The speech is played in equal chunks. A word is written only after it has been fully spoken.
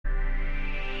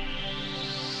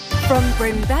From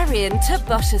Brimberrien to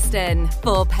Bosherston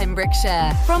for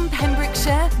Pembrokeshire. From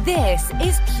Pembrokeshire, this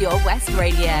is Pure West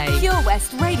Radio. Pure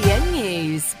West Radio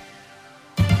News.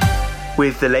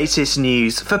 With the latest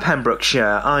news for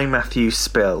Pembrokeshire, I'm Matthew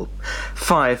Spill.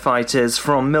 Firefighters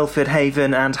from Milford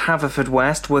Haven and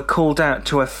Haverfordwest were called out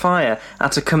to a fire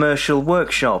at a commercial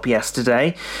workshop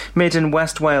yesterday. Mid and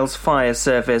West Wales Fire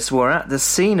Service were at the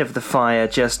scene of the fire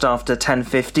just after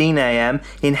 10:15am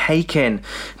in Hakin.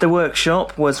 The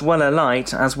workshop was well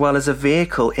alight as well as a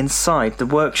vehicle inside the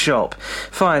workshop.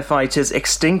 Firefighters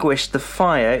extinguished the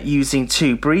fire using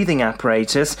 2 breathing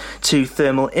apparatus, 2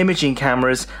 thermal imaging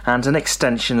cameras and an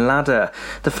extension ladder.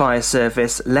 The fire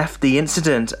service left the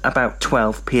incident about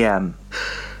 12pm.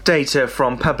 Data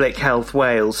from Public Health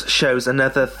Wales shows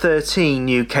another 13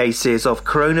 new cases of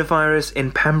coronavirus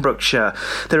in Pembrokeshire.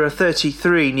 There are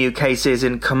 33 new cases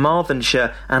in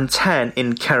Carmarthenshire and 10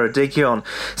 in Ceredigion.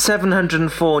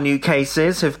 704 new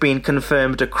cases have been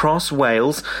confirmed across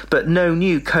Wales, but no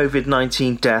new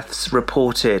COVID-19 deaths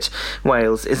reported.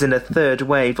 Wales is in a third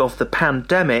wave of the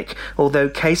pandemic, although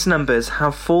case numbers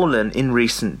have fallen in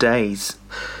recent days.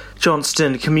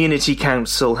 Johnston Community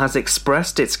Council has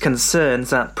expressed its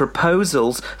concerns at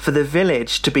proposals for the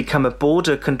village to become a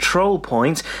border control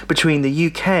point between the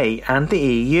UK and the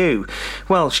EU.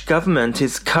 Welsh Government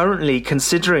is currently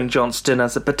considering Johnston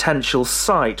as a potential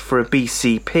site for a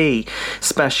BCP.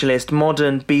 Specialist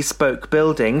modern bespoke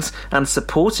buildings and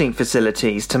supporting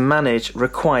facilities to manage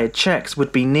required checks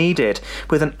would be needed,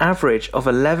 with an average of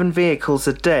 11 vehicles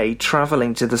a day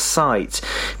travelling to the site.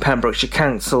 Pembrokeshire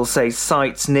Council says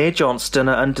sites near Johnston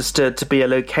are understood to be a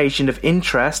location of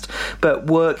interest, but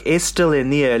work is still in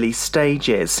the early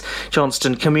stages.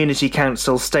 Johnston Community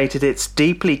Council stated it's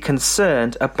deeply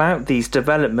concerned about these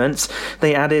developments.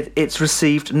 They added it's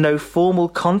received no formal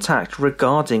contact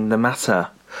regarding the matter.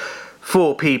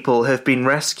 4 people have been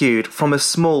rescued from a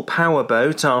small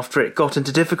powerboat after it got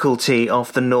into difficulty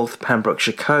off the North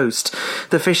Pembrokeshire coast.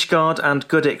 The Fishguard and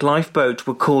Goodwick lifeboat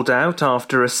were called out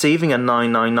after receiving a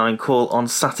 999 call on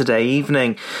Saturday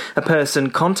evening. A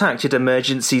person contacted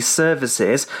emergency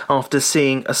services after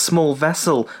seeing a small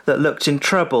vessel that looked in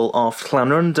trouble off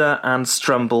Llanrwnder and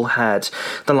Strumble Head.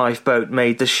 The lifeboat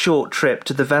made the short trip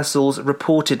to the vessel's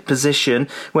reported position,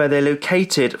 where they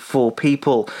located 4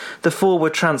 people. The 4 were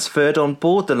transferred on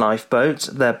board the lifeboat.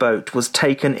 Their boat was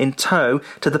taken in tow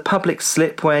to the public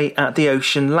slipway at the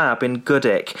Ocean Lab in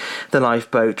Goodwick. The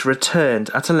lifeboat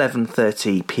returned at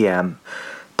 11:30pm.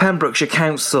 Pembrokeshire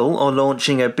Council are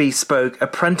launching a bespoke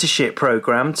apprenticeship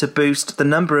programme to boost the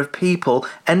number of people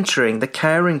entering the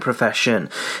caring profession.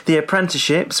 The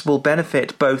apprenticeships will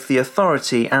benefit both the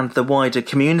authority and the wider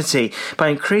community by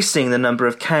increasing the number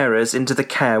of carers into the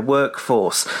care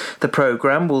workforce. The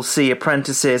programme will see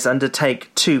apprentices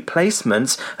undertake 2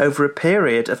 placements over a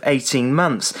period of 18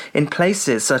 months in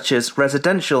places such as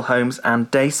residential homes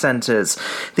and day centres.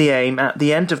 The aim at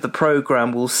the end of the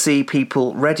programme will see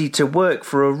people ready to work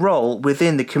for a role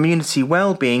within the community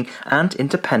wellbeing and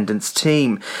independence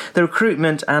team. The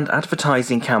recruitment and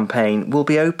advertising campaign will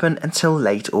be open until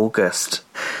late August.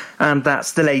 And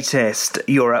that's the latest.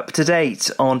 You're up to date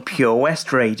on Pure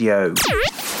West Radio.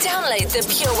 Download the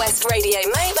Pure West Radio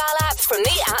mobile app from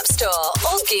the App Store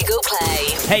or Google Play.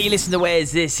 Hey, listen to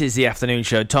Where's This is the afternoon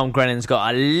show. Tom Grennan's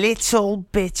got a little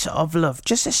bit of love,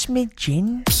 just a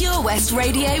smidgen. Pure West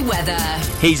Radio weather.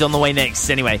 He's on the way next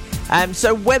anyway.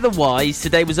 So weather-wise,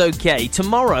 today was okay.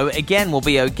 Tomorrow, again, will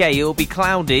be okay. It'll be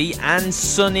cloudy and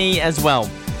sunny as well.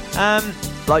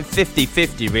 Like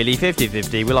 50-50, really.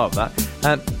 50-50, we like that.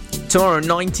 Tomorrow,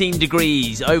 19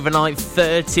 degrees. Overnight,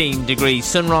 13 degrees.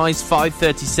 Sunrise,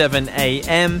 5:37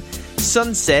 a.m.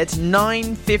 Sunset,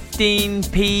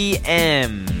 9:15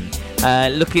 p.m.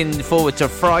 Looking forward to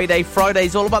Friday.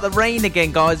 Friday's all about the rain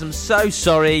again, guys. I'm so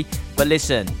sorry. But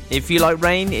listen, if you like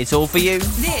rain, it's all for you.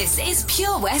 This is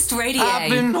Pure West Radio. I've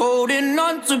been holding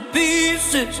on to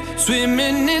pieces,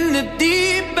 swimming in the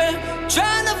deep end,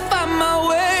 trying to find my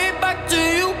way back to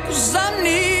you, 'cause I'm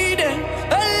needing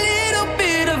a little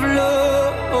bit of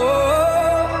love,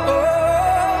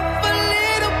 a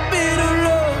little bit of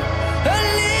love, a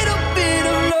little bit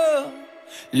of love.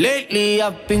 Lately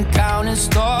I've been counting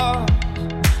stars,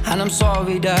 and I'm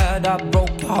sorry that I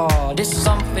broke your heart. It's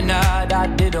something that I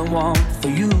didn't want for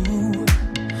you,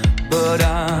 but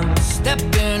I'm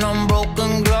stepping on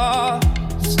broken glass,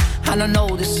 and I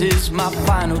know this is my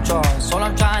final choice. All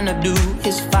I'm trying to do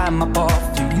is find my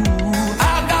path to you.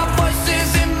 I got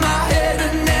voices in my head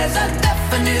and there's a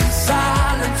deafening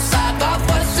silence. I got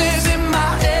voices in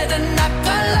my head and I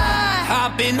can't lie.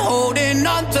 I've been holding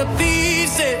on to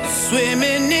pieces,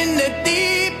 swimming in the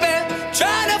deep end,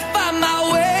 trying to find my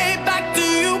way back to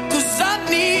you, 'cause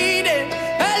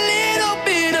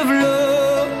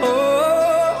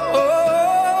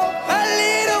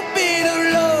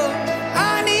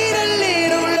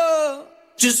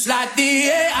Just like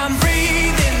the air I'm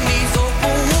breathing, these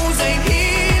open wounds ain't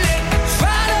healing.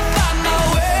 Trying to find my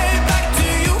way back to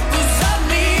you, 'cause I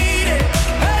need it.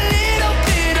 A little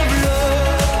bit of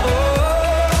love,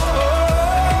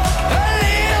 a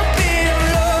little bit of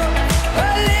love, a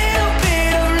little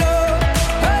bit of love,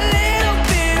 a little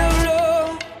bit of love.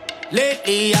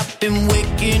 Lately I've been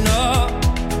waking up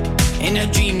in a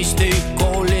dreamy state,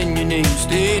 calling your name.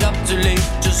 Stayed up too late,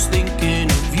 just thinking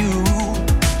of you.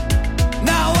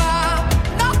 Now I'm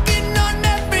knocking on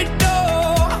every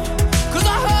door, 'cause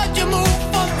I heard you move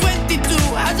from 22.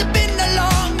 Has it been that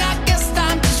long? I guess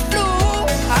time just flew.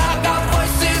 I got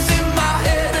voices in my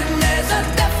head and there's a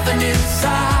deafening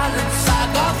silence. I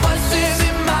got voices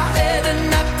in my head and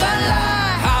I can't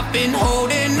lie. I've been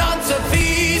holding on to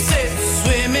pieces,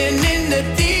 swimming in the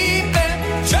deep end,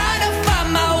 trying to find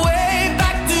my way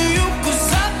back to you, 'cause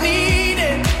I need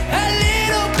it. A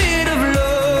little bit of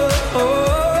love,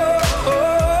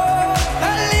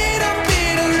 a little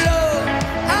bit of love.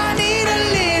 I need a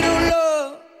little love.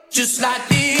 Just like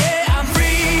the air I'm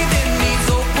breathing, these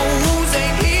open wounds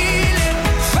ain't healing.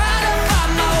 Trying to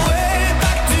find my way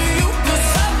back to you, 'cause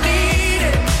I need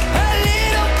it. A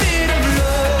little bit of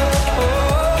love,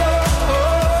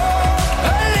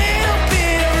 a little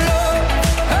bit of love,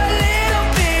 a little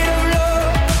bit of love,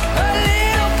 a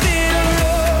little bit of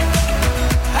love.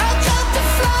 I tried to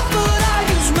fly but I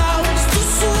use my wings too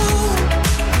soon.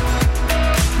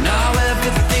 Now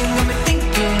everything got me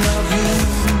thinking of you.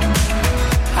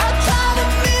 I tried a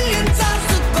million times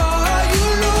to call you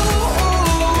loose.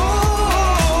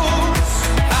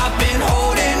 I've been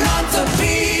holding on to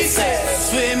pieces,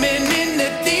 swimming in the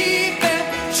deep end,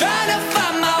 trying to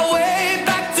find my way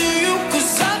back to you,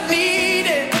 'cause I need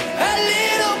it. A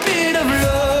little bit of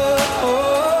love,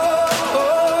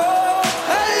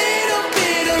 a little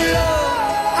bit of love.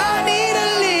 I need a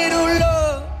little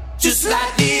love. Just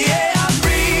like the air I'm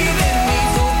breathing,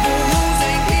 these open wounds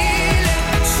ain't healing.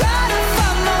 Trying to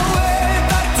find my way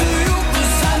back to you,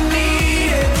 'cause I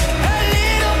need it. A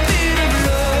little bit of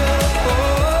love,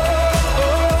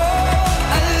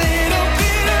 a little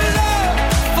bit of love,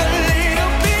 a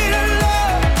little bit of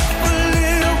love, a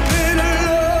little bit of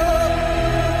love.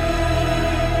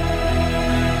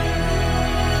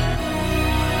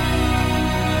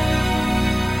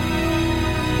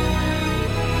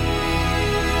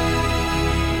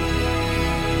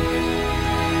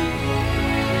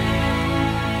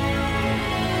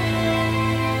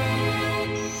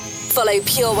 Follow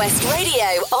Pure West Radio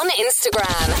on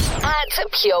Instagram at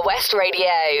Pure West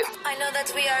Radio. I know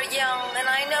that we are young and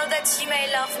I know that you may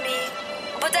love me,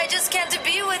 but I just can't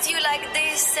be with you like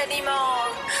this anymore.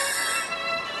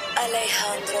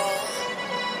 Alejandro.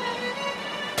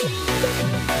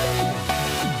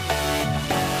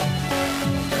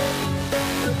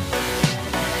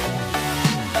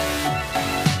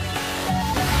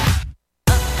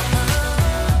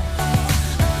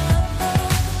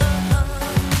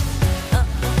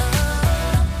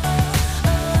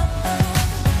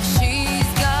 She's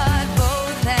got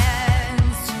both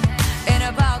hands in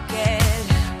a pocket,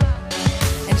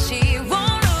 and she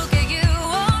won't look at you,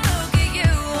 won't look at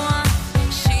you.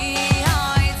 She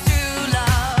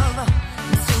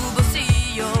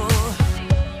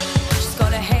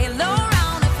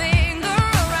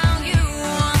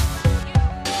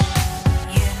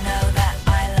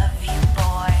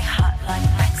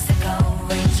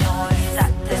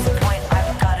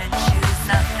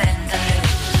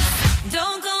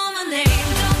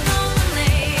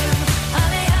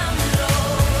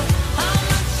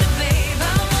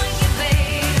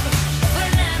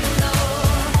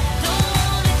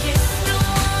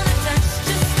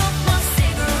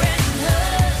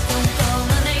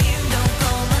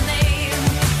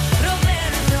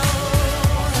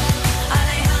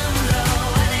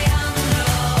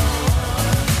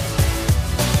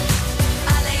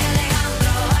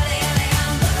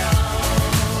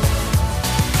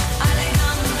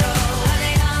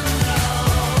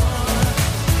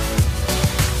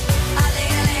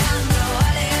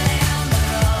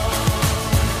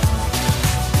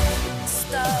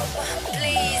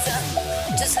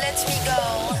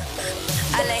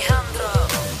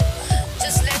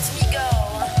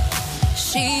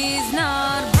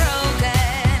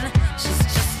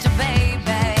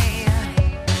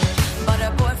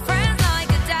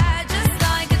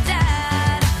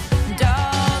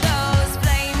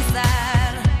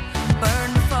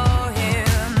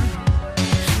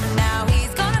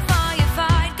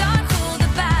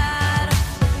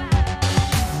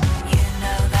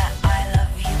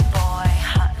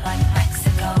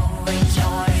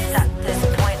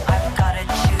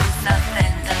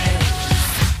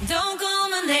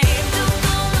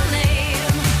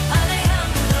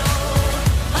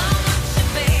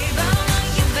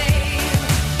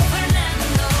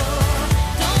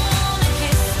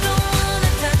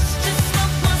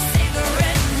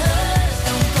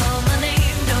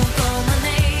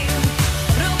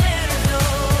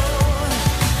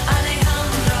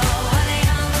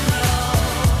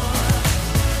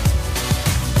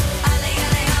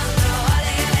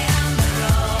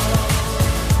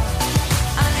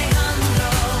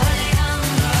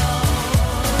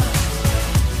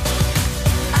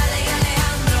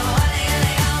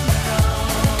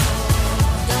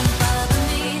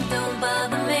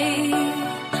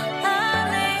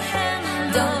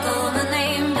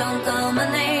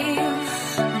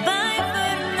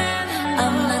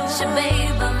your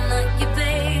babe, I'm not your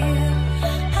babe.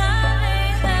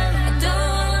 I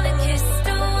don't wanna kiss,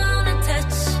 don't wanna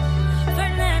touch.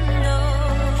 Fernando,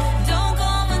 don't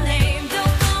call my name,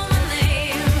 don't call my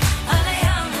name.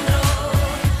 Alejandro,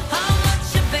 I'm not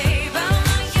your babe, I'm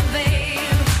not your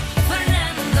babe.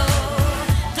 Fernando,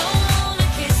 don't wanna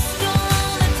kiss, don't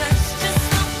wanna touch. Just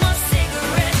smoke my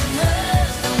cigarette and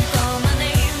hush. Don't call my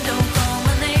name, don't call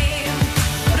my name.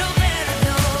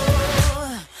 Roberto,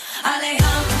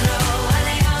 Alejandro,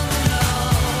 Alejandro.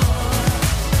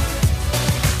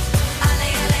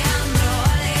 Alejandro,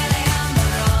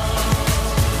 Alejandro.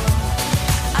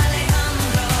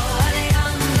 Alejandro,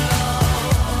 Alejandro.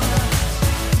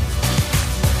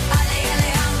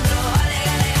 Alejandro,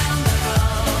 Alejandro.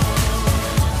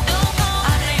 Don't call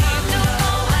my name, don't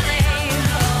call my name.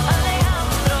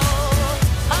 Alejandro,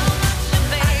 I'm not your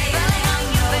babe.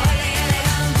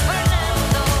 Alejandro,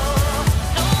 Fernando.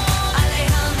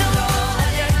 Alejandro,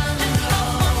 Alejandro. Don't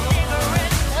call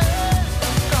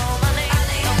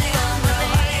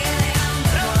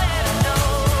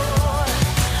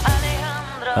my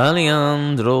name.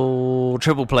 Alejandro.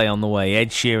 Triple play on the way.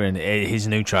 Ed Sheeran, his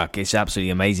new track. It's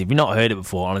absolutely amazing. If you've not heard it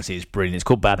before, honestly, it's brilliant. It's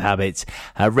called Bad Habits.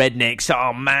 Rednecks.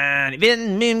 Oh, man.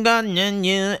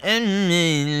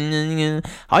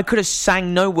 I could have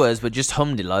sang no words, but just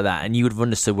hummed it like that, and you would have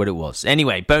understood what it was.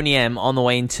 Anyway, Boney M on the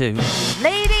way into...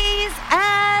 Ladies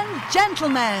and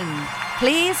gentlemen,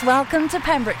 please welcome to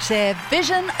Pembrokeshire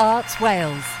Vision Arts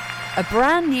Wales, a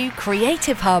brand new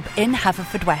creative hub in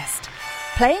Haverfordwest.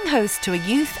 Playing host to a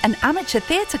youth and amateur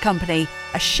theatre company,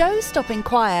 a show-stopping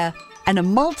choir, and a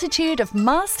multitude of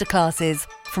masterclasses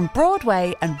from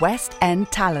Broadway and West End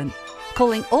talent.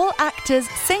 Calling all actors,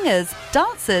 singers,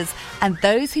 dancers, and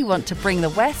those who want to bring the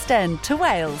West End to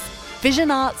Wales.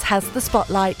 Vision Arts has the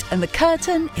spotlight and the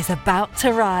curtain is about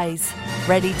to rise.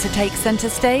 Ready to take centre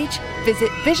stage?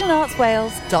 Visit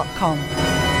visionartswales.com.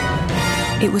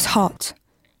 It was hot,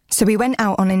 so we went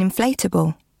out on an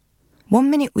inflatable. 1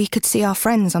 minute we could see our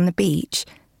friends on the beach,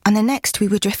 and the next we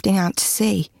were drifting out to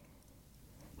sea.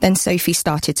 Then Sophie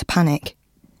started to panic.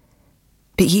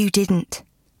 But you didn't.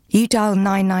 You dialed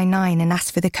 999 and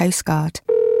asked for the Coast Guard.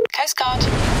 Coast Guard.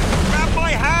 Grab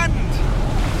my hand!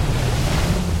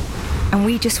 And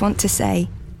we just want to say,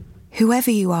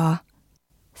 whoever you are,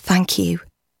 thank you.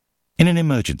 In an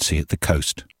emergency at the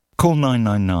coast, call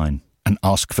 999 and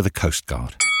ask for the Coast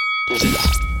Guard.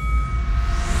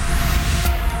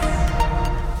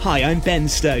 Hi, I'm Ben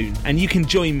Stone, and you can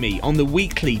join me on the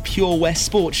weekly Pure West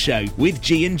Sports Show with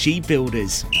G&G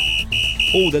Builders.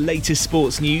 All the latest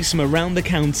sports news from around the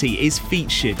county is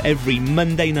featured every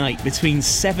Monday night between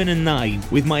 7 and 9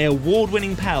 with my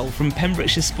award-winning pal from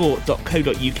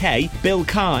PembrokeshireSport.co.uk, Bill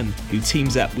Kahn, who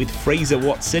teams up with Fraser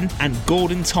Watson and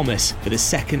Gordon Thomas for the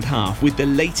second half with the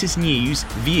latest news,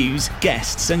 views,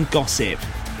 guests and gossip.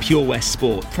 Pure West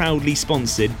Sport, proudly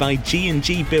sponsored by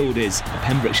G&G Builders, a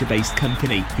Pembrokeshire-based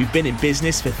company who've been in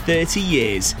business for 30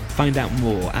 years. Find out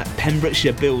more at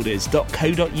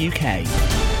pembrokeshirebuilders.co.uk.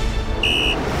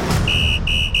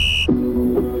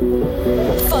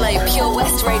 Follow Pure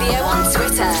West Radio on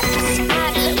Twitter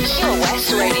at Pure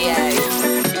West Radio.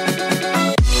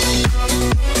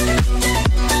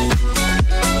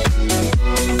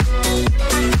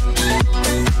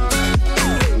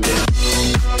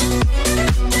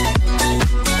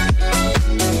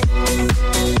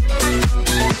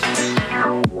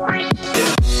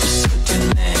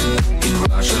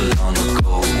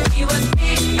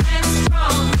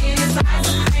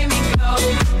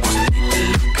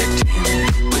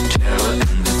 With terror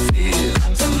in the field.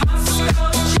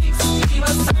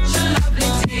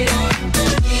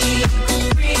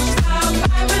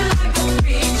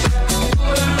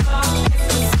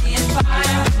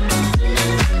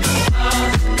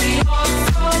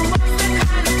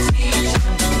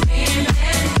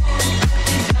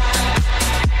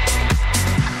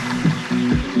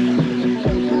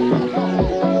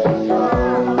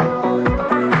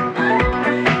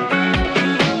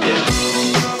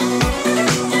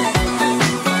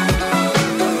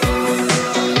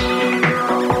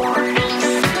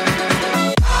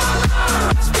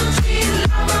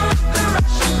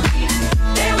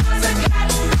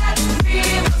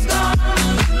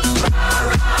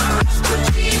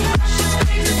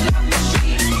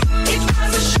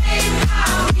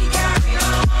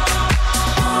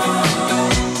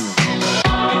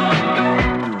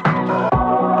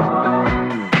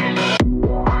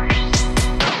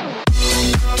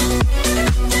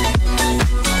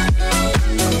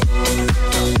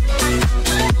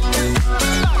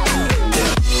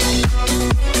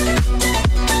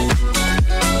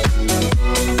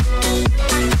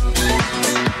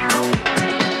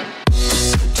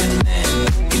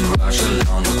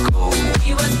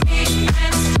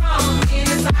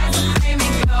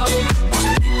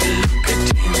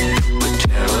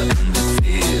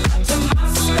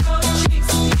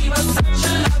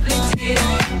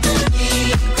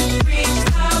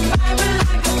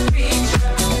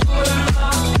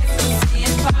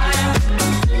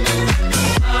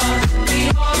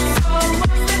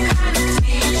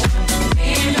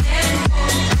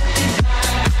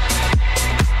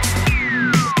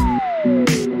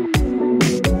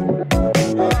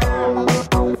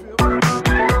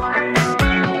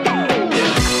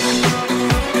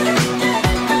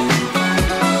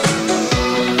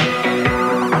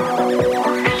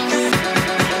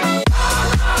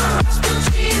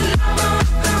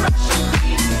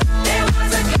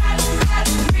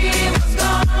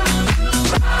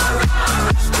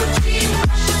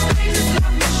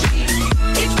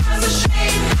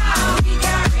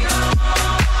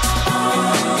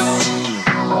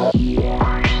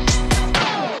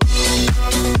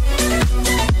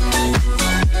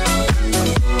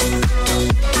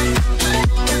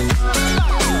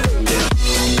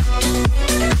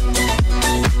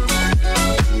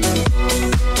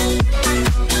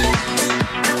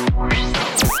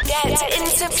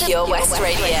 Pure West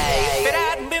Radio. If it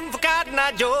hadn't been for Cotton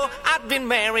Eye Joe, I'd been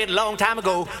married a long time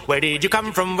ago. Where did you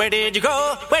come from? Where did you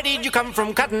go? Where did you come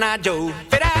from, Cotton Eye Joe?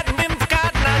 If it hadn't been for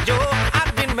Cotton Eye Joe,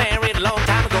 I'd been married a long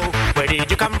time ago. Where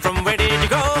did you come from? Where did you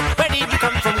go? Where did you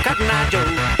come from, Cotton Eye Joe?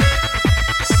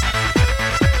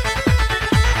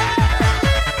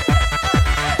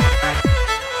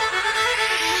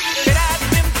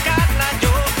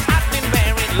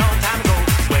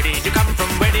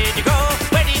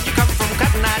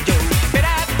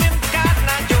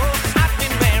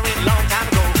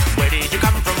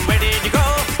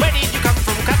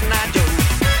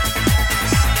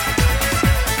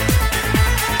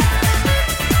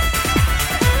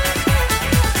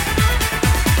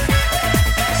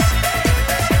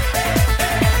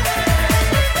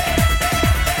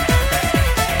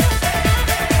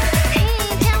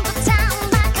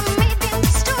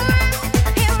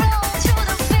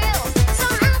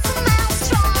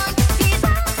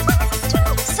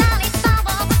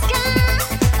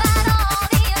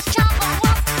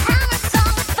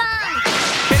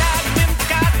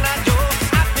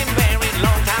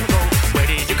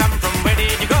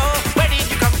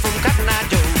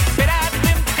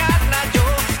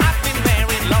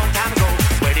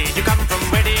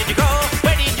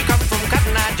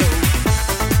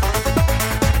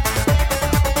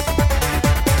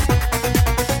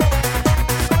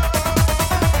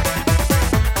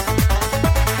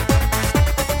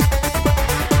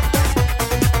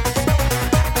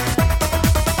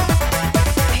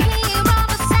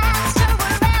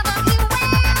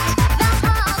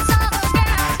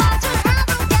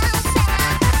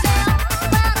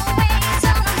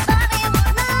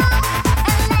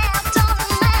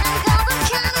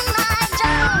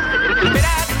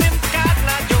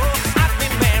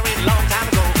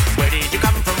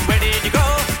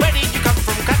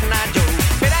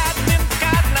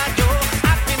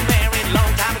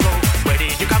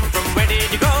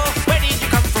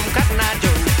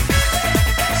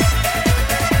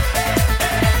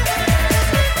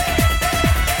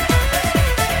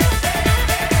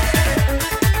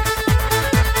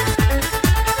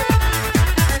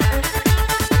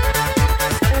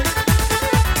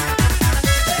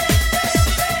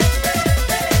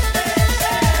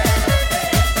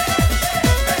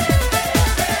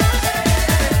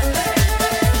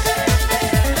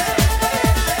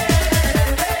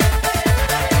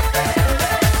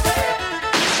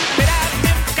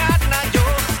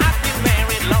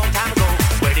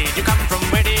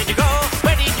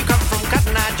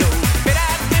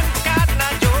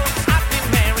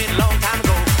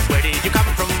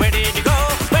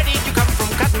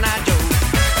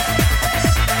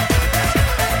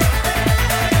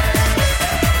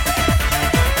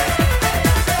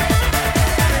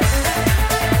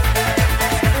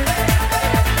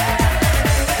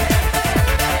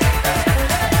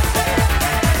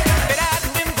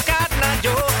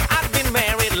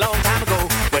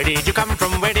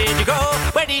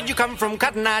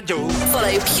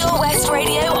 Follow Pure West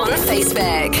Radio on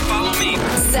Facebook. Follow me.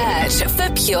 Search for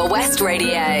Pure West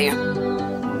Radio.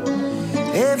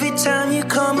 Every time you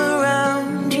come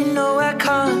around, you know I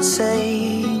can't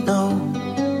say no.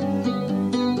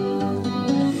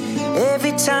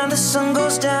 Every time the sun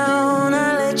goes down,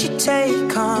 I let you take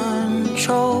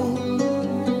control.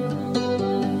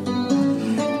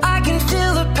 I can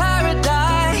feel the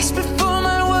paradise before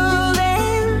my world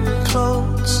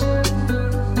implodes.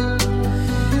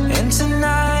 And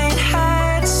tonight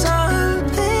had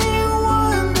something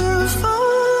wonderful.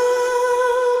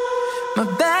 My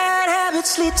bad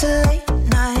habits lead to late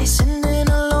nights, sitting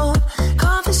alone,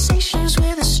 conversations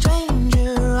with a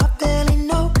stranger I barely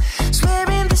know,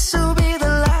 swearing this will be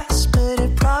the last, but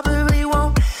it probably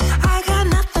won't. I got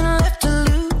nothing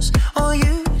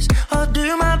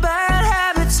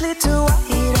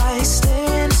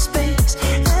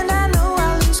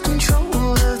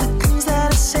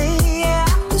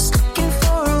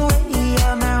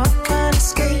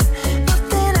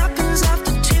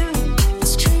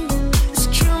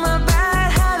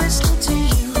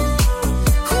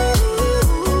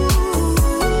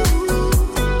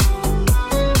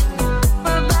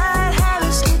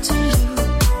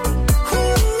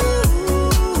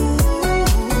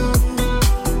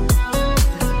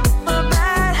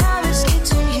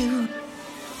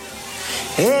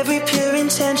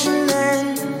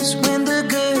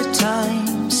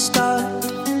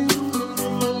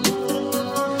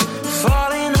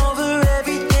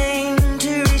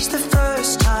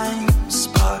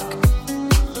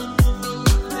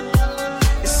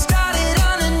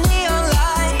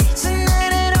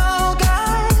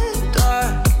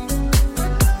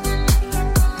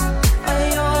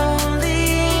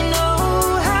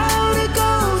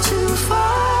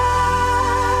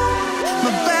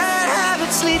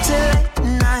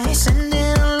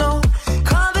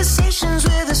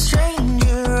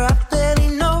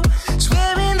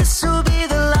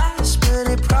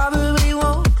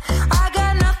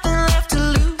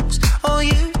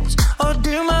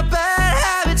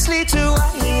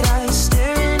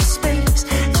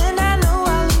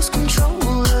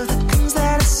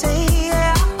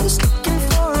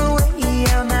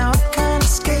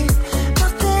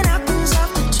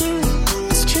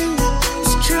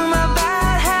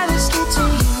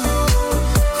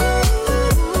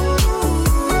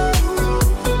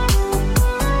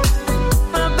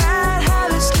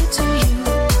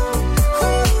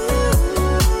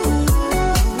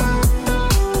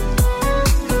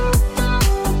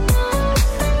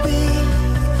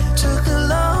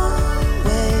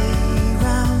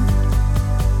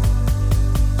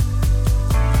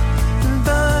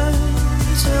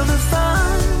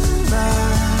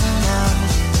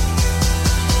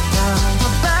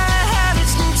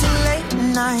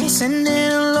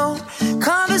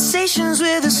conversations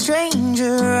with a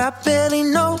stranger I barely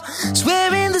know.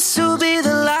 Swearing this will be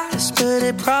the last, but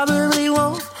it probably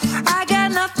won't. I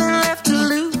got nothing left to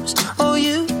lose or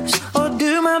use, or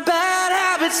do my bad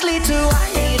habits lead to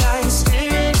white eyes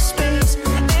staring into space?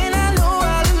 And I know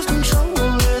I lose control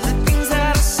of the things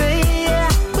that I say. Yeah,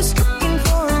 I was looking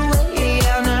for a way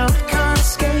out, now I can't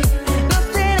escape.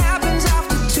 Nothing happens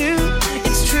after two.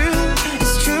 It's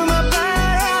true, my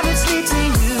bad habits lead to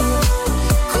you.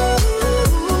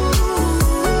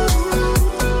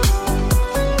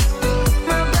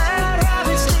 My bad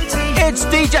habits lead to you. It's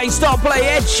DJ Stop Play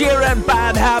Ed Sheeran,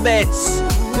 Bad Habits.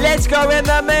 Let's go in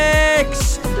the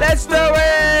mix. Let's do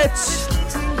it.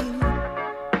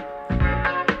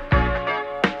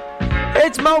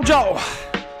 It's Mojo.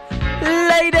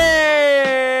 Lady,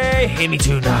 hear me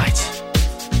tonight.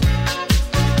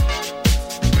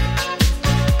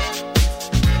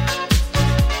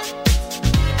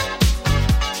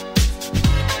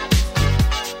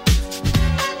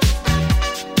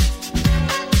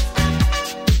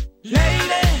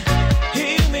 Lady,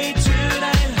 hear me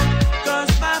tonight,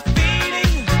 'cause my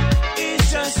feeling is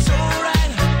just so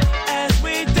right as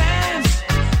we dance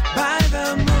by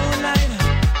the moonlight.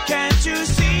 Can't you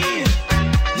see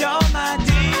you're my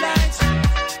delight?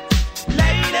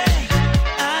 Lady,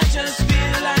 I just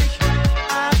feel like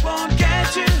I won't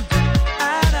get you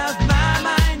out of my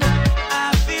mind. I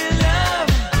feel love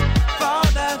for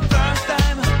the first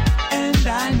time, and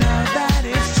I know that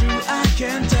it's true. I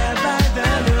can tell by the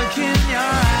look in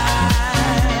your eyes.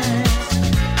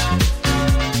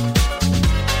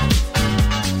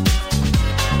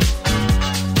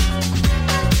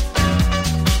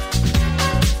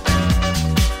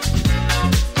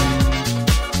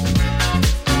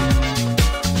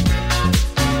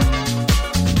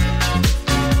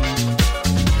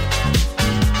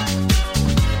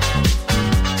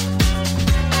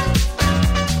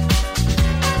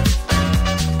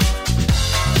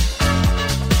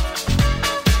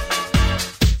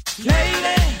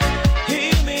 Lady,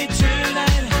 hear me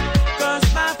tonight, 'cause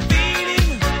my feeling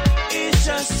is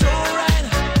just so right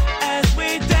as we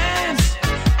dance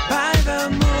by the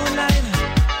moonlight.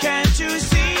 Can't you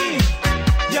see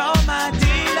you're my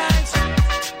delight?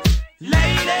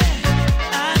 Lady,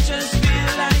 I just feel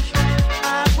like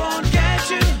I won't get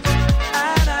you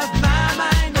out of my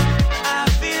mind. I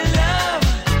feel love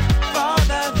for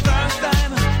the first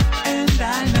time, and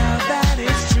I know that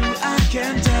it's true. I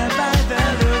can tell by the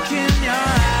look in your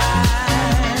eyes.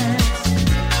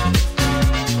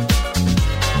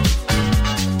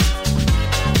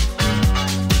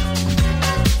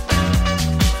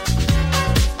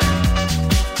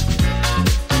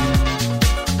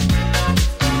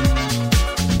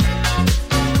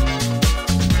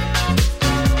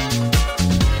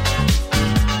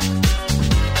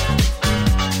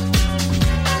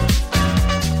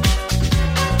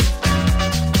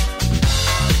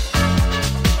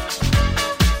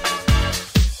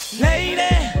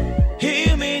 Lady,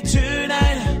 hear me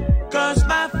tonight, 'cause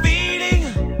my feeling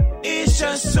is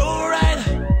just so right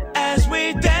as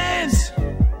we dance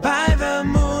by the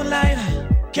moonlight.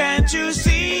 Can't you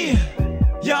see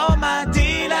you're my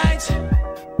delight?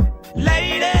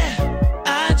 Lady,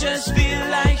 I just feel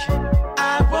like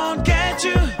I won't get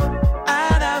you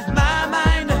out of my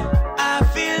mind. I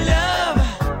feel love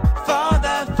for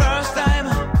the first time,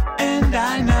 and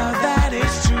I know that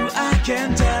it's true. I can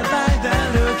tell by the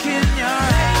look in your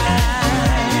eyes.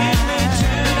 Hear me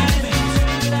tonight,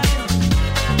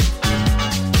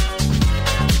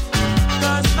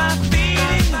 'cause my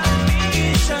feeling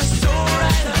is just so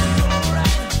right.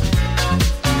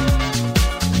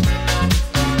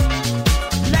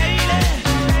 Lady,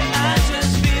 I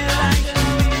just feel like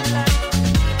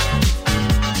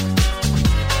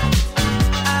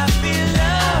I feel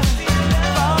love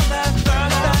for the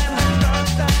first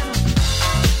time.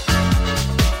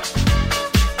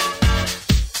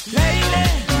 Lady,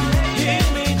 hear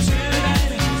me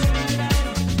tonight.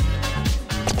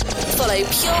 Follow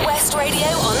Pure West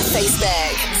Radio on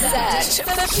Facebook. Search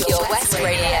for Pure West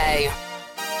Radio.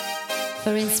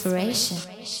 For inspiration.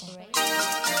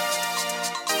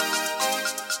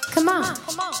 Come on.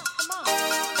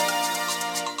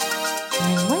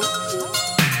 I'm waiting.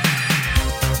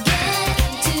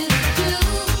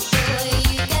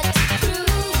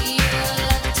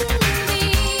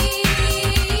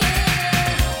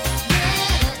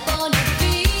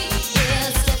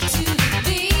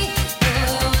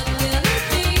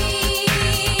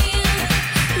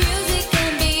 Music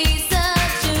can be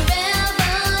such a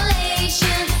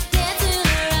revelation. Dancing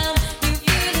around, you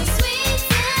feel a sweet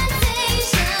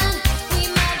sensation. We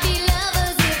might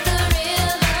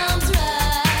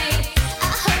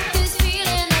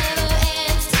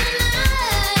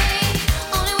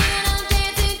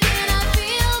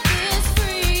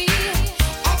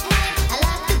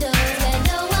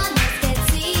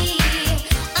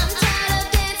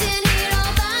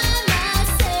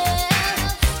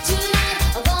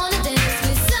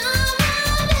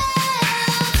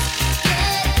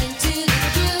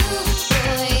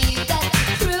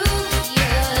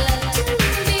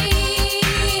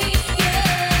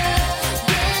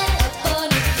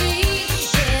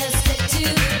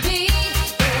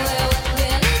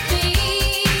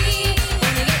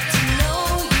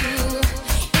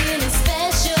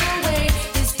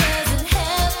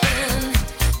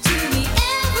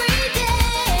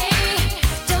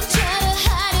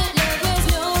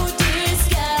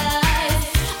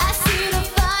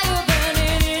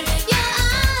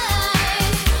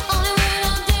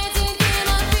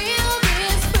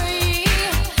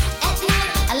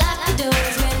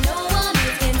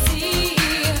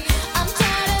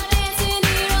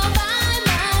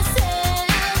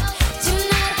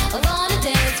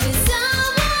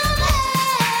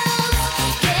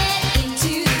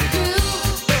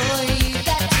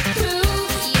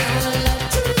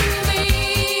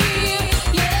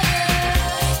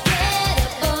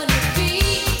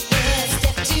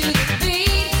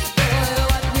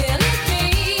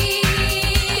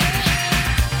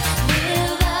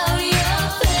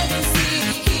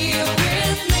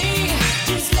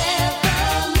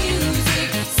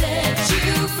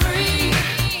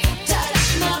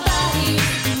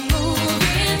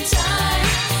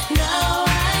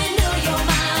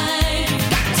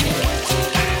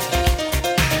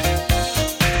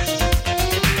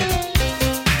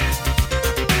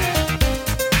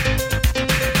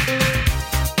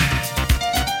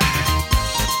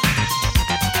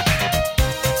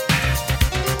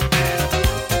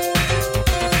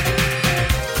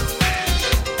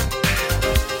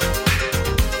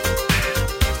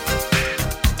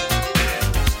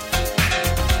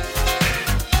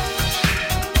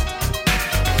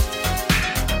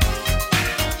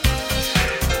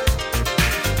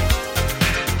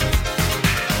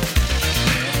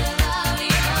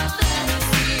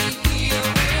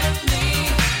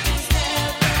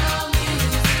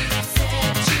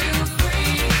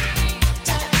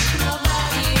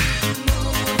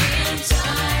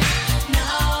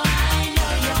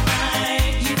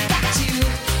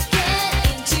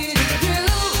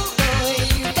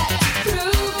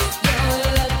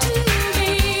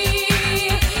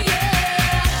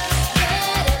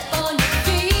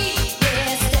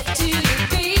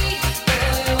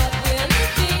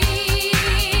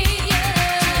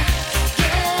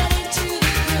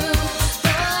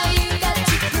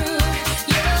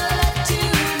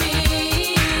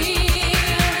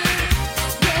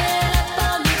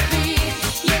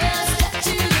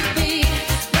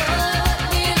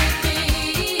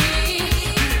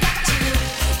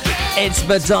It's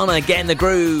Madonna, Get in the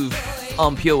Groove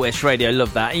on Pure West Radio.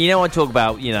 Love that. And you know, I talk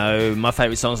about, you know, my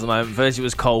favourite songs at the moment. First it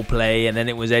was Coldplay, and then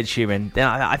it was Ed Sheeran. Then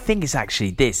I think it's actually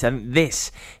this. And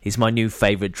this is my new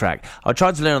favourite track. I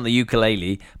tried to learn on the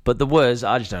ukulele, but the words,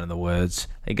 I just don't know the words.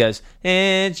 It goes,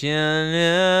 it's your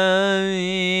loving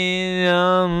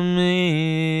on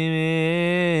me.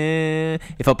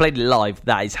 If I played it live,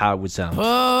 that is how it would sound.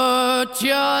 Put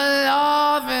your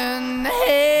loving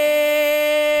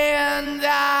hand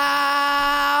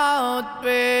out,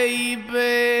 baby.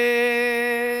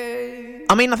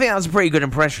 I mean, I think that was a pretty good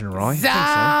impression, right?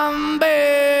 I'm begging.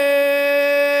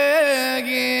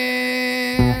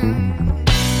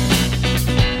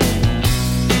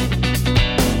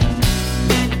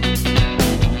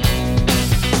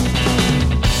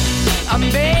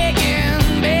 I'm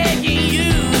begging, begging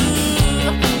you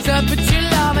to put your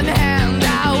loving hand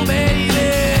out, baby.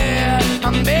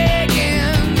 I'm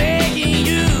begging, begging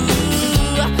you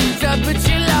to put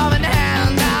your loving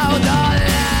hand out,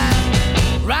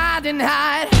 darling. Riding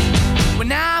high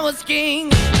when I was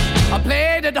king, I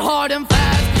played it hard and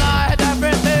fast, 'cause I had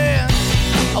everything.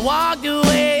 I walked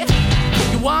away,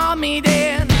 you want me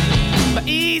then, but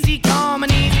easy come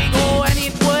and easy go, and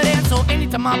it wouldn't. So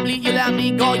anytime I bleed, you let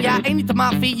me go. Yeah, anytime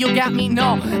I feel, you got me,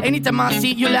 no. Anytime I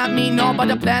see, you let me know. But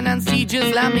the plan and see,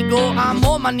 just let me go. I'm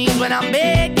on my knees when I'm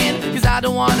begging, 'cause I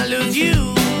don't wanna lose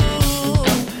you.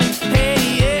 Hey,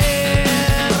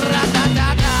 yeah,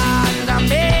 ra-da-da-da, 'cause I'm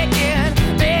begging,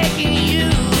 begging you.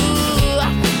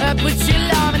 Put your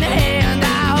love in the hand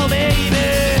out, baby.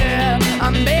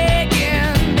 I'm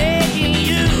begging, begging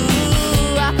you.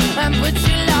 And put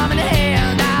your love in the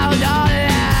hand out,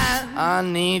 darling. I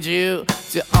need you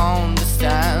to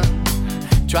understand.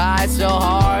 Try so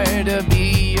hard to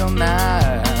be your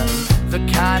man, the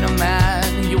kind of man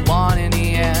you want in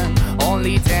the end.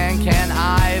 Only then can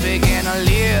I begin to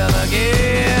live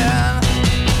again.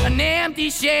 An empty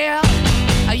shell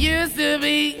I used to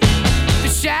be. The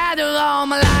shadow all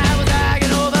my life was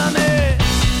hanging over me.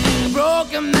 A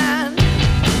broken man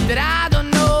that I don't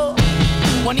know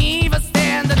won't even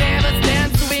stand. That never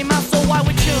stands to be my soul. Why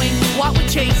we're chewing, why we're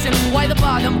chasing, why the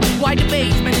bottom, why the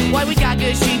basement, why we got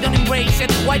good, she don't embrace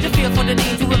it, why the feel for the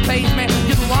need to replace me.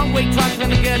 You're the wrong way, trying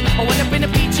to good. I went up in a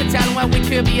feature town where we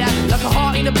could be at, like a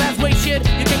heart in the best way, shit.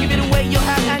 You can give it away, you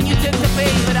have, and you take the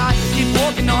bait. But I keep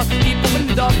walking on, keep opening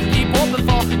the door, keep open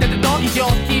for that the door is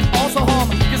yours, keep also home.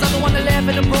 'Cause I don't wanna live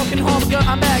in a broken home, girl,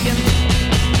 I'm begging.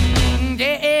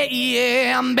 Yeah,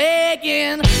 yeah, I'm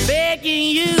begging, begging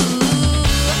you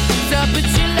to put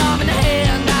your love in the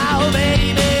hand now,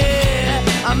 baby.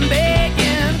 I'm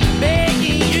begging,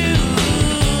 begging you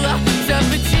to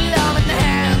put your love in the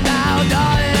hand now,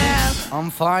 darling. I'm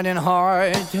finding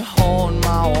hard to hold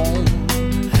my own,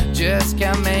 just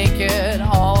can't make it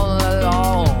all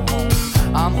alone.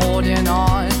 I'm holding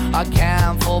on, I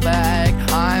can't fall back.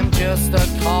 I'm just a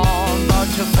call, but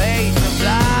your face is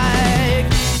black.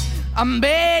 I'm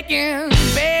begging,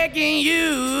 begging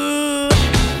you,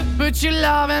 put your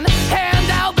loving hand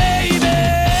out, baby.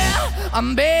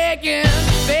 I'm begging,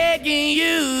 begging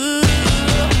you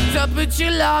to put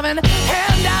your loving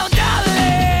hand out,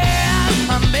 darling.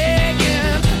 I'm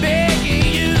begging, begging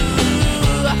you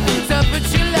to put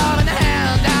your loving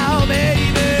hand out,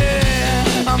 baby.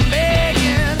 I'm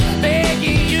begging,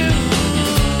 begging you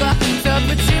to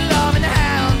put your loving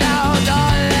hand out,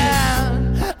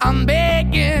 darling. I'm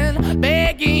begging,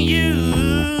 begging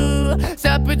you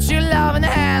to put your loving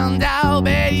hand out,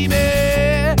 baby.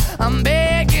 I'm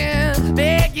begging,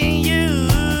 begging you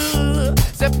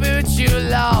to put your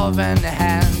loving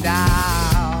hand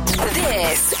out.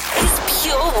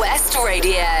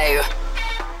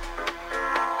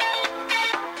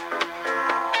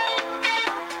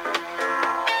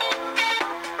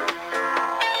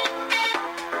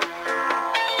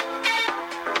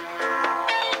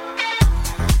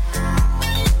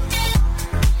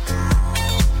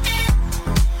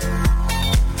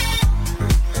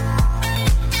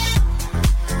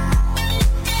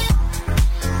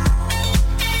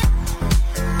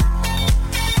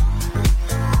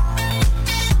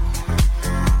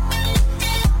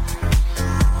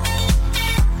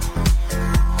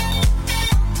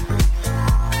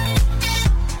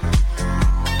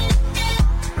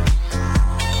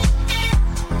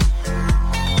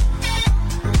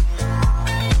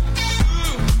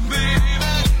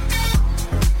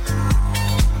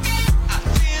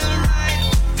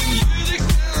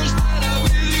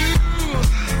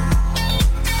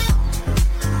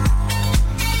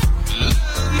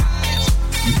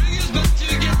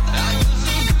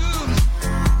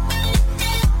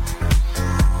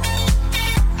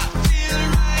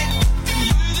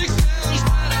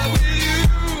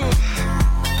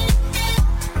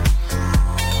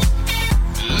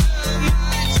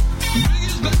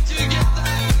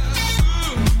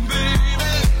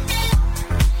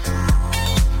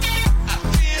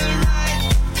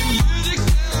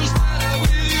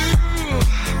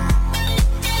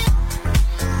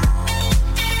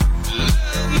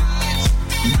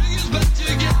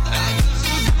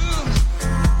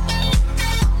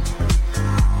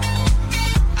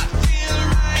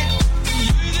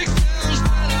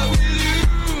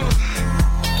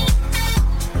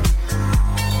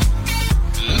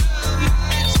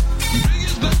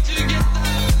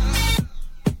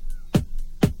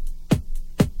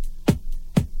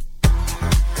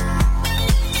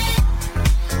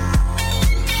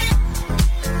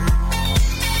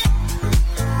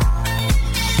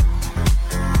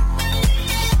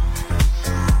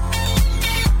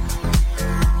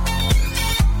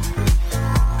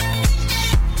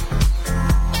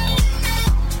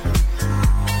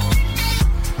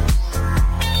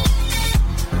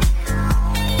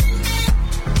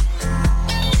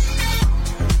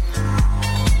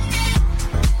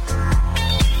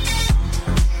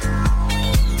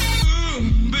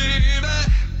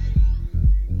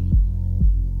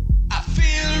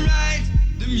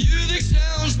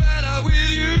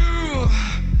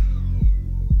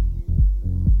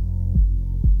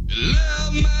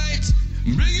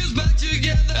 bring us back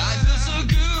together. I feel so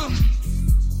good.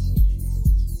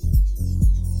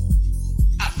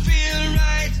 I feel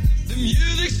right. The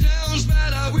music sounds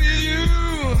better with you.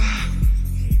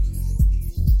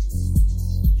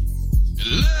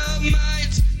 Love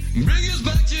might bring us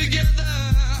back together.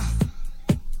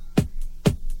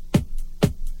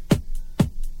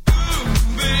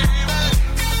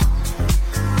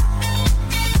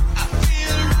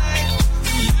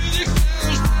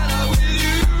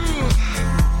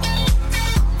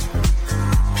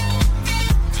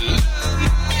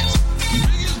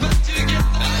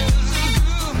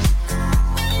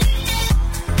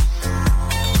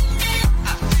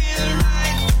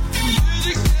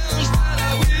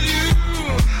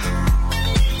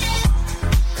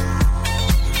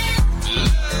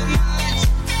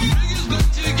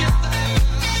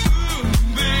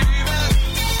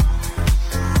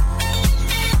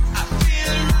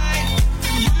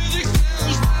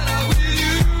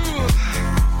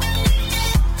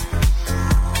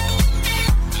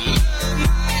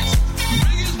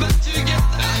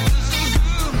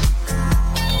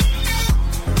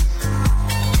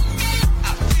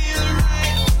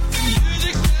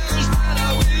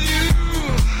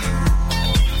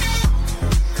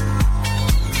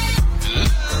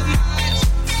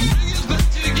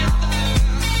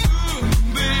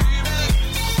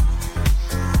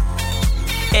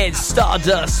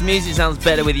 Stardust, music sounds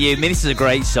better with you. I mean, this is a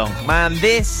great song, man.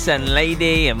 This and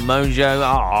Lady and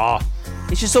Mojo,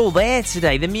 it's just all there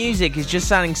today. The music is just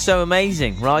sounding so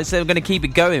amazing, right? So we're going to keep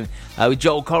it going with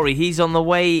Joel Corry. He's on the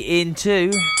way in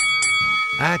too.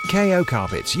 At KO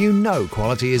Carpets, you know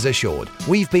quality is assured.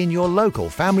 We've been your local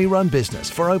family-run business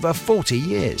for over 40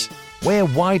 years. We're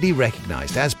widely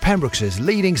recognised as Pembrokeshire's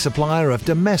leading supplier of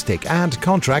domestic and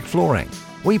contract flooring.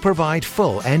 We provide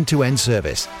full end-to-end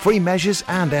service, free measures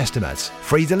and estimates,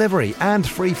 free delivery and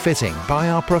free fitting by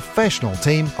our professional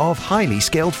team of highly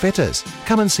skilled fitters.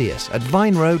 Come and see us at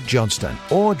Vine Road, Johnston,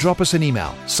 or drop us an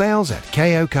email,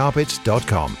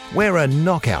 sales@kocarpets.com. We're a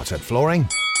knockout at flooring.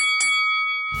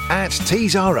 At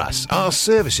Tees R Us, our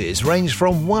services range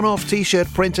from one-off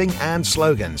t-shirt printing and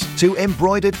slogans to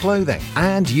embroidered clothing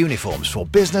and uniforms for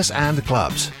business and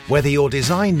clubs. Whether your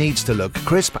design needs to look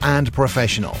crisp and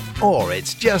professional, or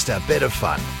it's just a bit of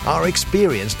fun, our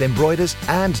experienced embroiders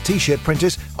and t-shirt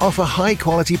printers offer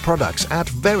high-quality products at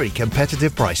very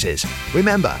competitive prices.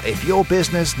 Remember, if your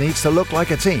business needs to look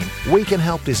like a team, we can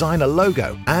help design a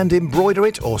logo and embroider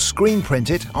it or screen print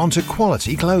it onto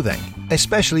quality clothing,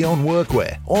 especially on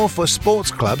workwear or for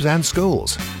sports clubs and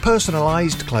schools.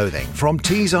 Personalised clothing from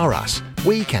Tees R Us.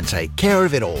 We can take care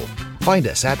of it all. Find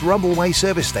us at Rumbleway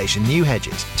Service Station, New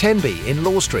Hedges, 10B in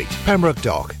Law Street, Pembroke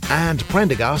Dock, and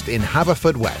Prendergast in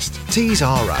Haverfordwest. Tees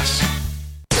R Us.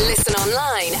 Listen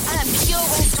online at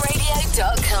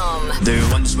purewestradio.com. There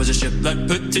once was a ship that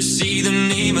put to sea. The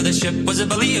name of the ship was a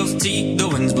Billy of Tea. The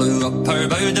winds blew up her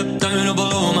bow, up down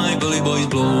below my bully boys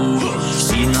blow.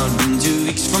 She'd not been 2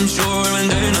 weeks from shore when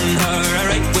down on her a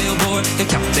right whale bore. The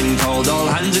captain called all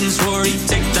hands and swore he'd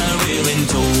take that whale in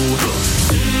tow.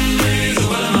 Soon may the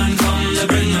wellerman come to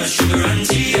bring us sugar and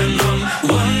tea and rum.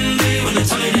 One day when the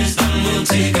time is done, we'll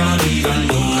take our leave and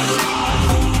go.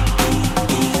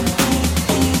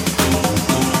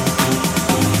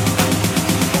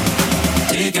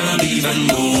 Leave and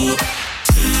go.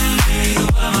 Someday the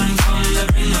wellerman come to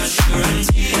bring us sugar and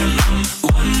tea and rum.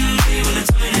 One day when the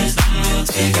time is done, we'll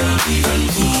take our leave and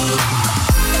go.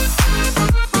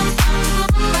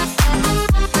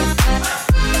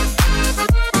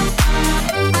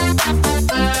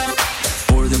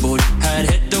 Before the boat had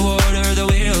hit the water, the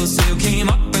whale sail came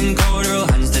up and caught her.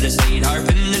 Hands to the side,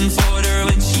 harping and fought her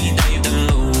when she dived down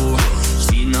low.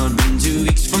 She'd not been 2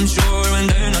 weeks from shore when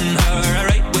down on her a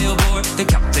right whale bore. The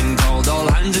captain called all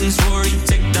hands and swore he'd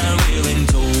take that whale in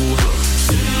tow.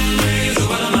 Soon may the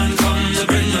wellerman come to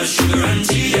bring us sugar and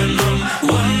tea and rum.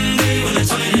 One day when the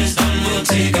time is done, we'll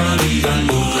take our leave and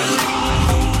go.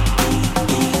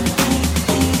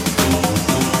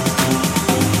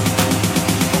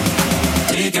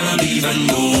 Take our leave and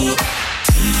go.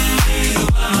 Soon may the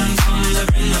wellerman come to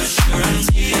bring us sugar and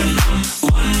tea and rum.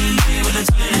 One day when the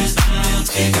time is done, we'll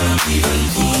take our leave and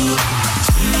go.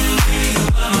 Soon may the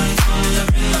wellerman come to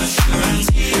bring us sugar and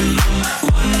tea and rum.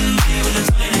 One day when the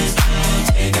time is done, we'll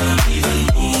take our leave and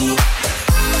go.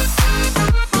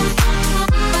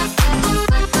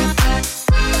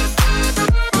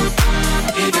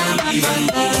 Take our leave and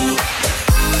go.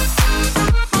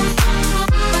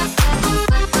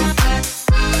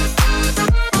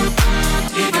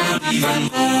 Take our leave and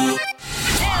go.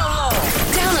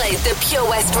 Download the Pure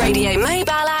West Radio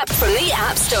mobile app from the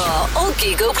App Store or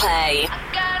Google Play.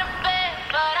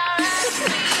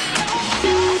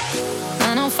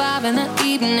 5 in the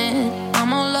evening.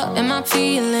 I'm all up in my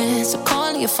feelings. So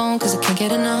call your phone cause I can't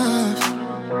get enough.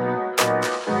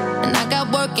 And I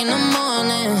got work in the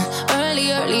morning,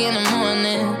 early in the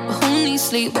morning. But who needs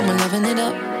sleep when we're loving it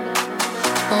up?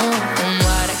 Oh, and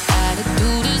what I gotta do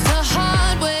this the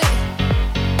hard way.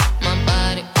 My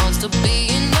body wants to be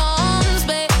in arms,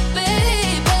 baby.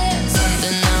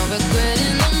 Something I regret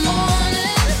in the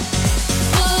morning.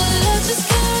 But I just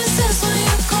can't resist when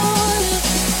you're calling.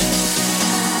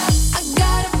 I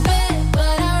got a bed,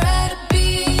 but I'd rather be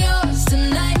yours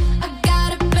tonight. I got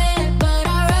a bed, but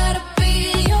I'd rather be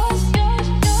yours.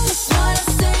 That's what I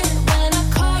said when I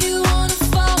call you on the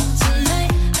phone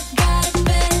tonight. I got a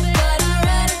bed, but I'd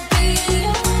rather be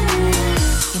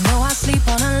yours. You know I sleep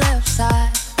on the left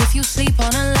side. If you sleep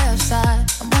on the left side,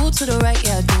 I move to the right,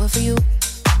 yeah, I do it for you.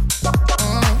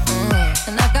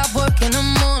 And I got work in the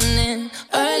morning,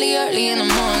 early in the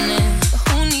morning. But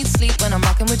who needs sleep when I'm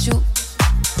rocking with you?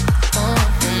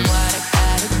 And what I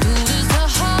gotta do is the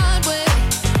hard way.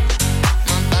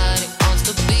 My body wants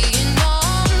to be in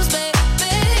arms, baby.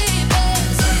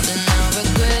 Something I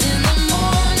regret in the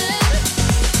morning.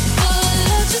 But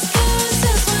I just can't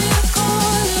resist when you're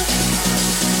calling.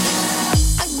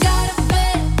 I got a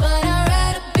bed, but I'd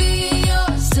rather be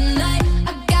yours tonight. I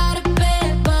got a bed,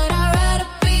 but I'd rather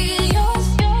be yours.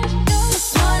 That's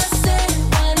what I said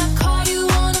when I call you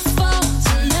on the phone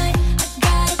tonight. I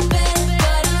got a bed,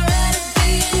 but I'd rather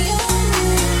be yours.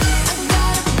 I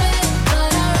got a bed,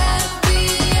 but I'd rather be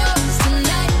yours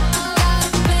tonight. I got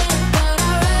a bed, but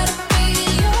I'd rather be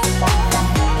yours.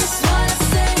 That's what I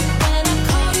said when I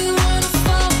call you on the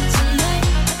phone tonight.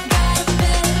 I got a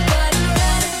bed, but I'd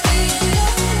rather be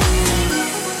yours.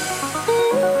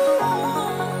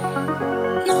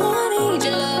 No, I need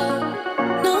your love.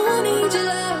 No, I need your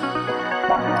love.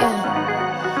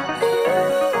 Yeah.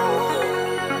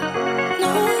 No,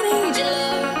 I need your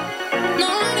love. No,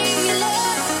 I need your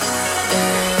love.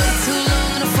 Way too long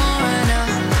on the phone right now.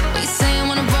 What you saying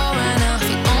when I'm bored right now? If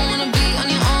you don't wanna be on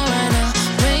your own right now,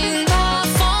 ring my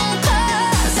phone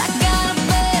 'cause I got a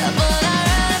bed, but I'd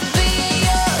rather be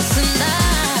yours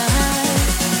tonight.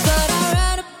 But I'd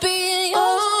rather be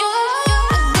yours.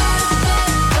 I got a bed,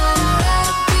 but I'd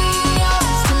rather be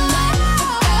yours tonight.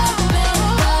 I got a bed,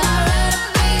 but I'd rather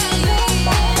be yours.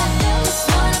 That's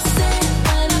what I said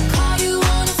when I call you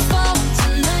on the phone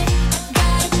tonight. I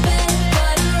got a bed,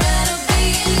 but I'd rather be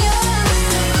yours.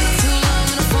 Way too long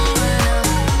on the phone right now.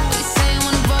 What you saying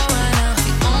when I'm bored right now? If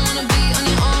you don't wanna be on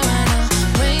your own right now,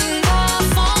 ring my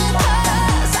phone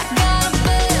 'cause I got a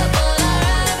bed, but I'd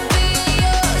rather be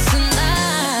yours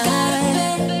tonight. Got a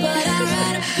bed, but I'd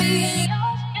rather be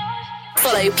yours.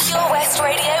 Follow Pure West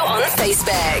Radio on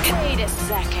Facebook. Wait a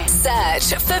second. Search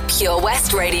for Pure West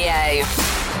Radio.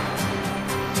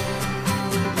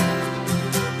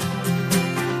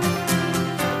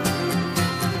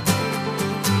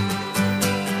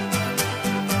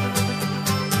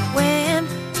 When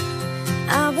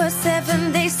I was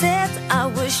 7, they said I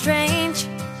was strange.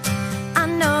 I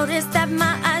noticed that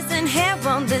my eyes and hair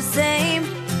weren't the same.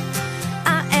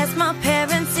 I asked my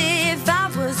parents if I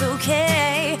was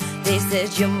okay. They said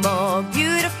you're more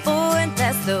beautiful and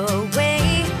that's the way.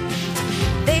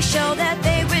 They show that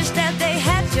they wish that they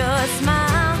had your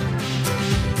smile.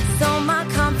 So my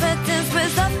confidence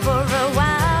was up for a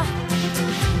while.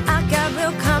 I got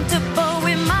real comfortable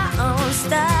with my own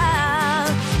style.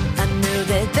 I knew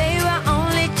that they were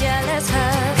only jealous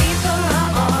 'cause people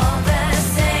are all the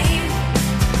same.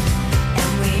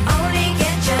 And we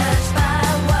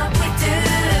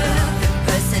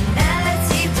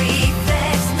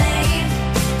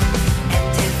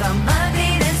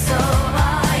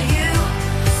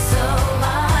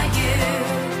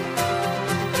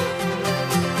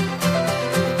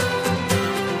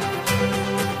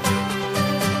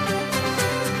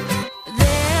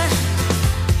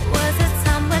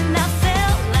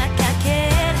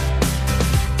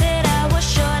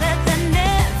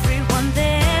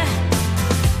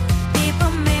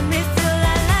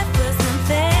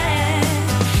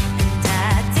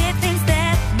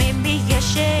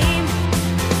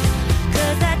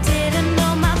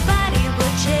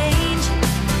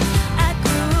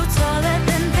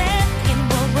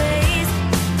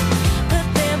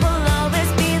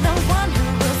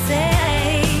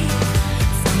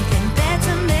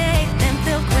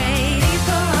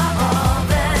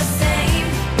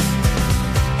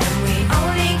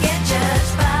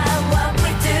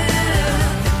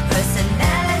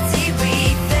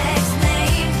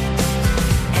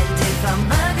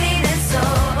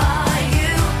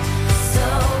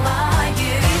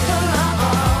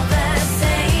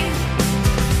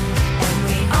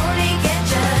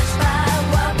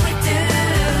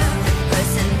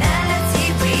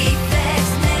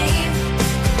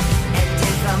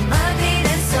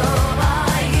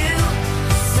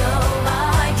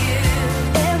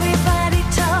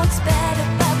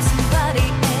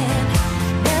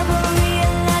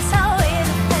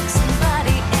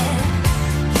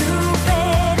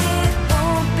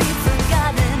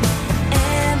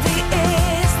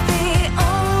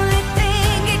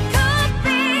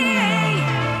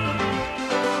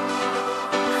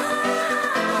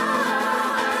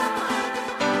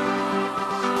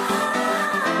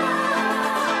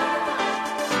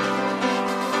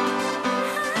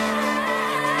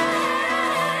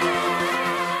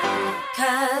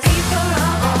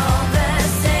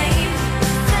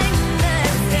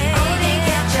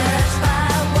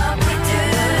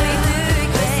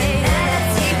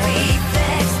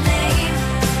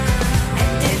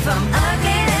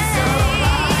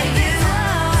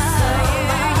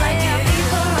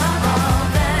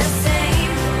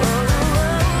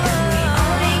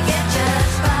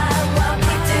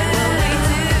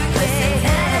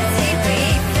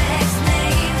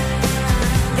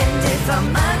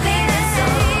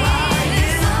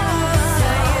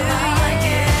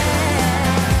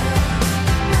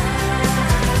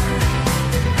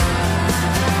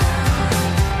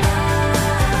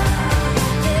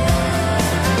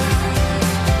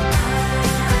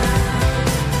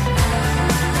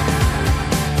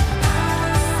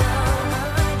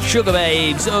Sugar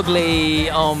Babes, Ugly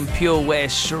on Pure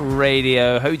West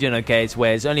Radio. Hope you're doing okay, it's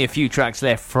Wes. Only a few tracks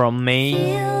left from me.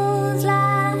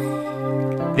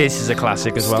 This is a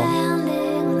classic as well.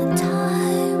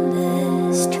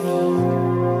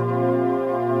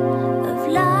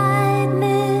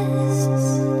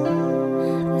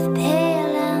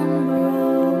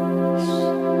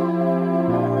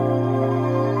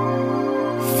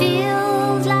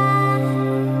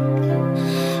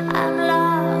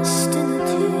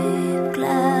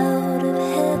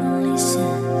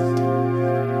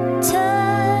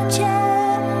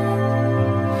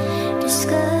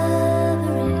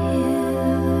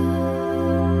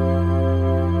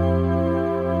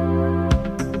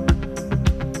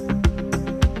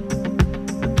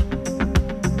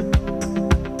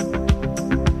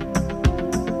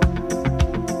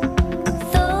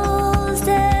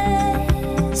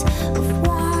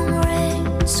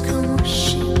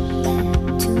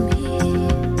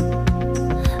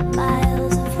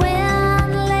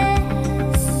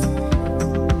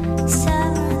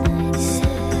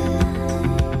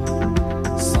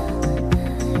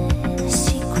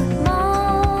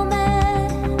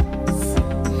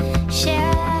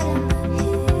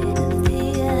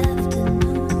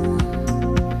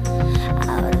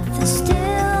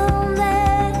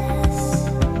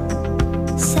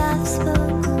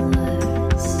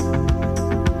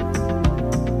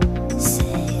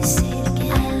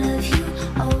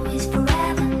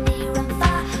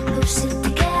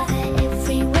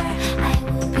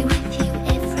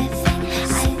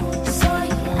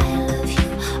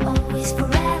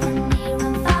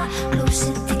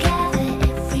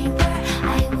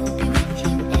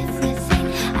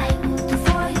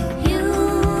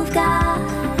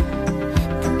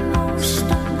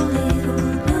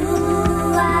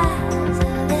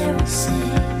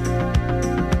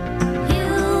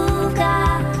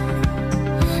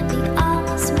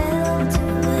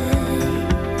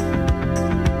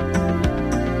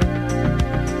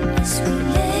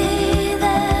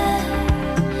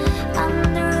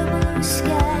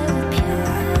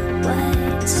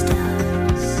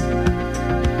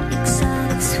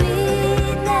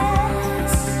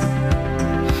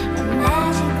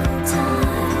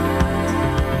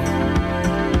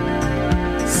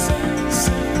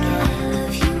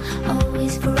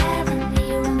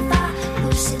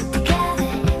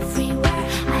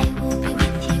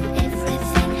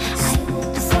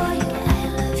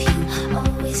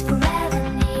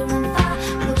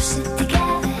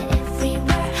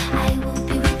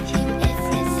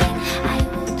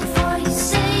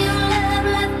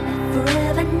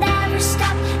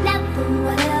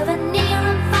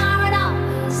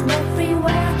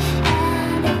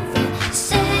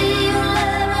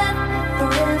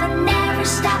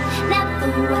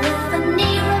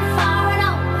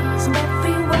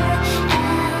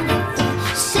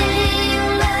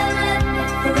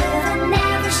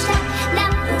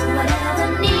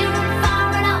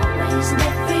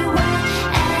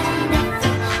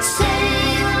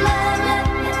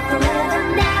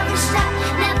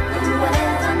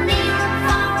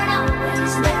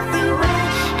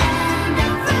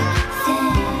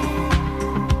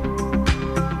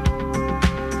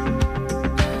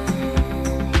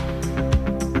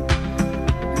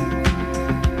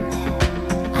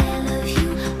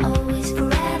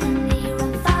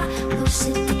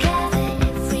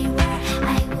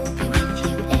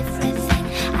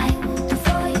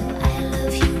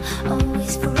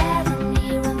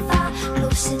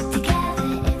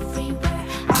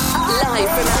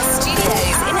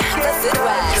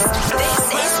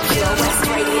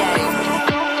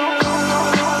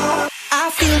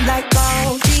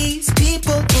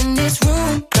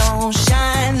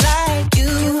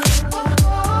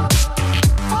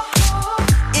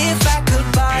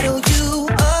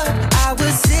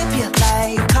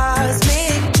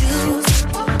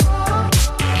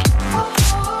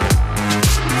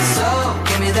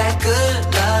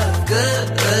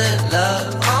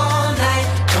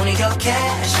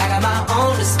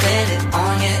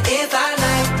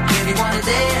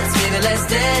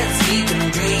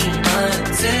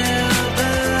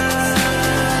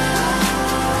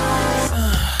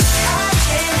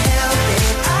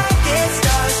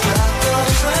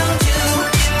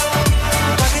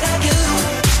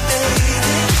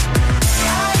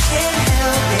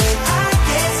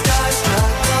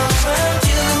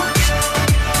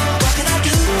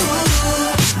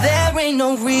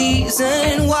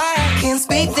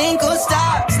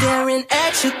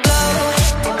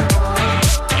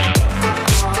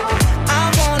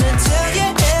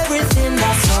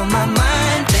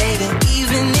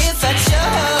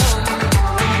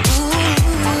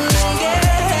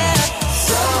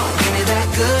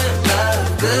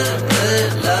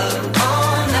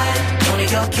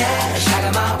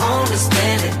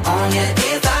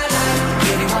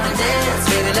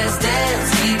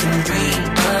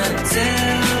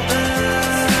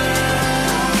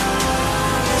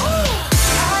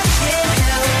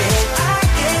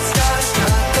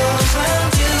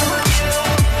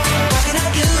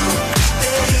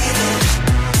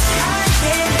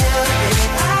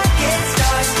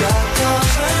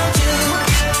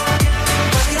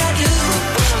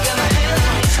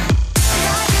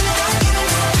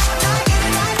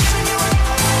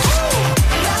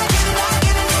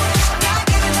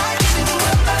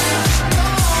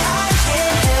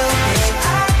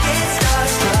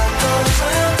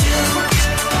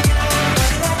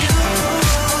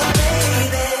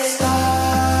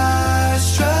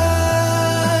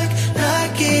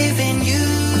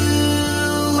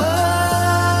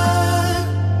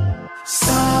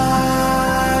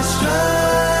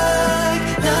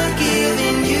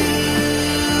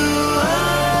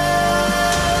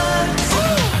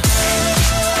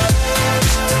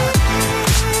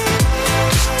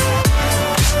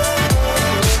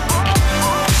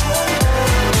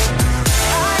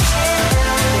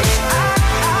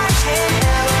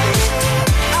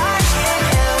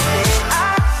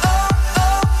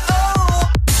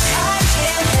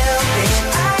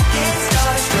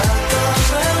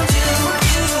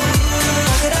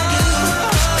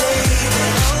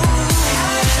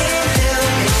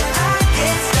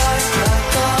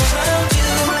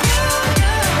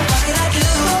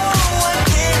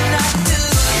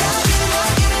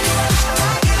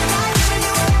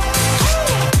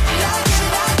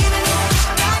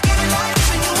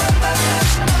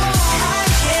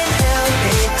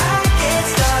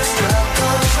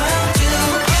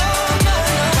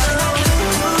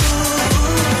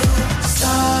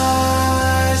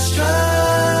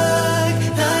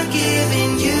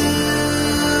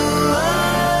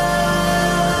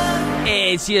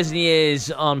 It's Years and Years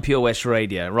on Pure West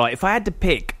Radio. Right, if I had to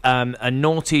pick a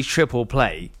naughty triple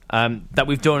play that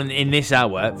we've done in this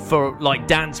hour for, like,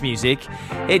 dance music,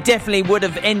 it definitely would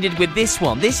have ended with this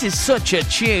one. This is such a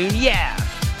tune, yeah!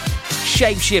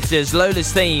 Shapeshifters,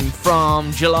 Lola's theme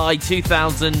from July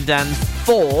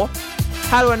 2004.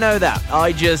 How do I know that?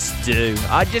 I just do.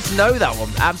 I just know that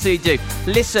one. Absolutely do.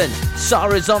 Listen,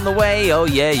 Sarah's on the way. Oh,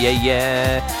 yeah, yeah,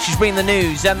 yeah. She's bringing the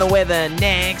news and the weather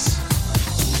next.